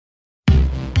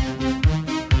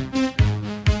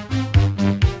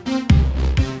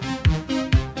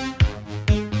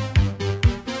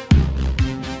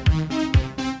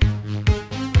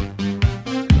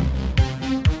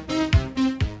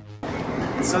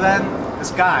then,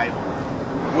 this guy,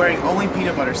 wearing only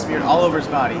peanut butter smeared all over his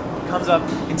body, comes up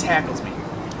and tackles me.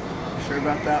 Sure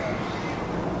about that?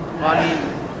 Well, I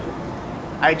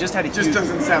mean, I just had a huge... Just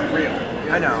doesn't sound real.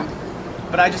 I know.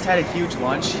 But I just had a huge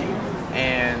lunch,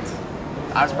 and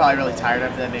I was probably really tired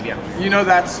after that. Maybe I'm... You know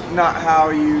that's not how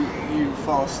you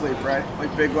fall asleep, right?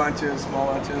 Like big lunches, small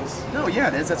lunches? No, yeah,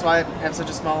 it is. That's why I have such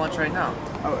a small lunch right now.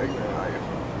 Oh, ignorant are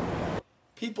you?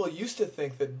 People used to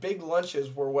think that big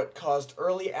lunches were what caused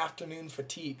early afternoon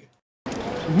fatigue.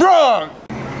 Wrong!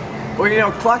 Well, you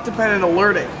know, clock-dependent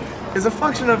alerting is a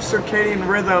function of circadian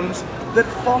rhythms that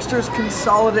fosters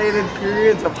consolidated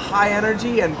periods of high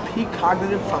energy and peak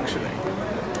cognitive functioning.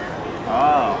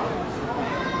 Oh.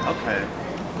 Okay.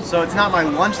 So it's not my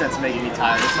lunch that's making me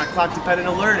tired, it's my clock-dependent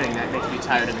alerting that makes me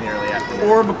tired in the early afternoon.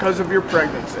 Or because of your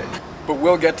pregnancy. But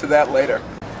we'll get to that later.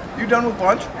 You done with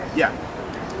lunch? Yeah.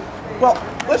 Well,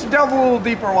 let's delve a little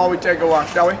deeper while we take a walk,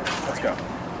 shall we? Let's go.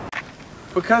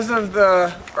 Because of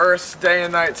the Earth's day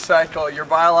and night cycle, your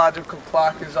biological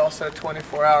clock is also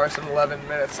 24 hours and 11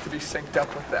 minutes to be synced up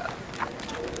with that.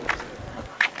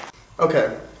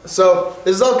 Okay, so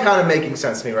this is all kind of making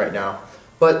sense to me right now,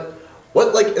 but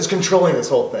what is controlling this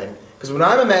whole thing? Because what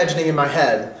I'm imagining in my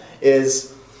head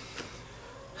is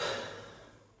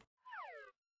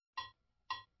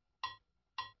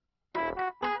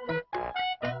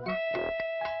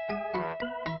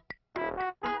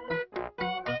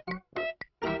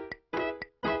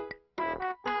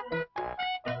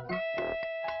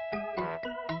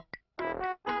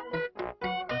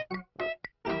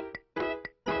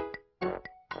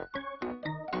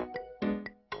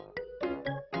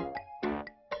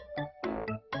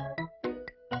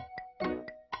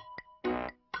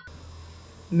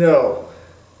No.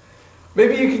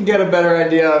 Maybe you can get a better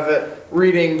idea of it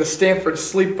reading the Stanford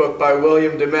Sleep Book by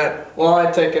William Dement while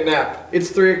I take a nap.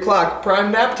 It's 3 o'clock,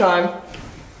 prime nap time.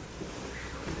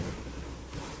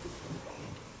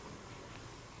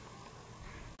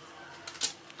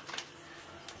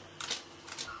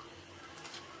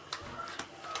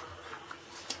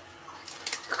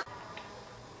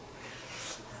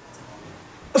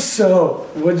 So,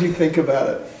 what'd you think about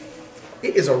it?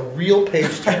 it is a real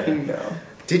page turner. I know.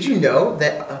 Did you know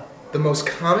that the most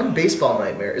common baseball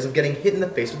nightmare is of getting hit in the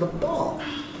face with a ball?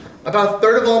 About a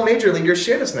third of all major leaguers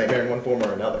share this nightmare in one form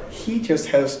or another. He just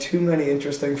has too many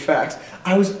interesting facts.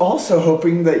 I was also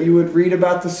hoping that you would read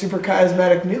about the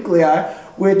superchiasmatic nuclei,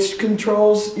 which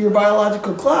controls your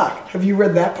biological clock. Have you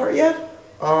read that part yet?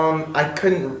 I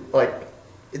couldn't,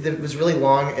 it was really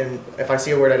long, and if I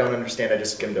see a word I don't understand, I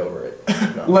just skimmed over it.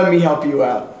 No. Let me help you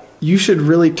out. You should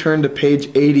really turn to page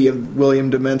 80 of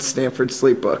William Dement's Stanford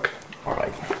Sleep Book. All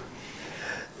right.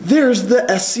 There's the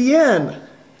SCN.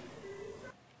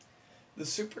 The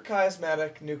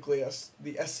superchiasmatic nucleus,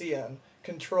 the SCN,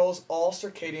 controls all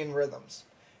circadian rhythms.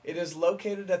 It is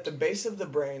located at the base of the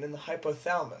brain in the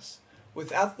hypothalamus.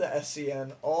 Without the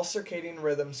SCN, all circadian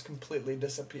rhythms completely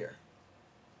disappear.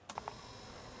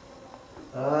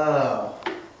 Oh,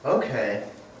 okay.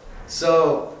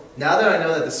 So, now that I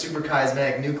know that the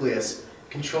superchiasmatic nucleus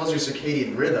controls your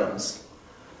circadian rhythms,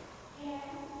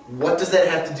 what does that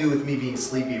have to do with me being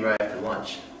sleepy right after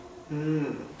lunch?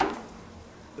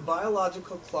 The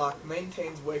biological clock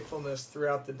maintains wakefulness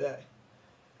throughout the day.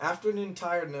 Afternoon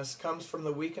tiredness comes from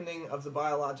the weakening of the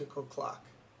biological clock.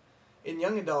 In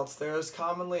young adults, there is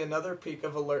commonly another peak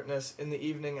of alertness in the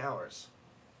evening hours.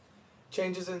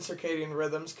 Changes in circadian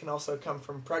rhythms can also come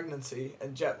from pregnancy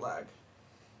and jet lag.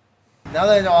 Now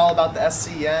that I know all about the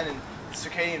SCN and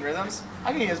circadian rhythms,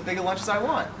 I can eat as big a lunch as I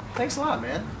want. Thanks a lot,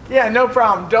 man. Yeah, no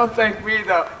problem. Don't thank me,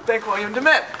 though. Thank William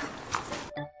Dement.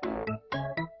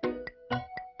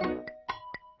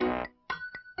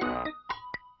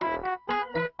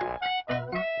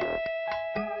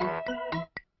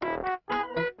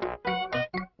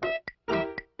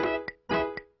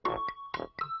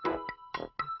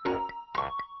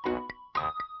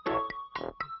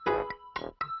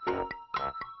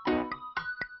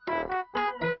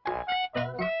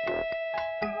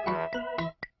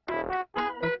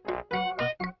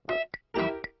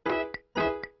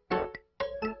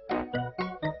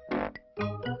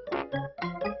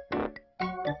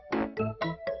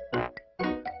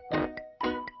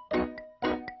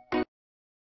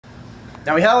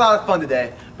 Now we had a lot of fun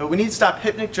today, but we need to stop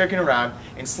hypnic jerking around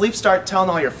and sleep start telling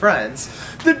all your friends.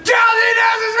 The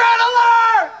drowsiness is red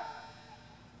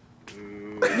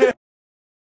alert!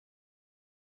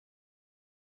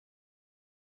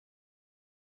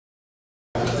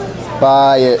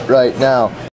 Buy it right now.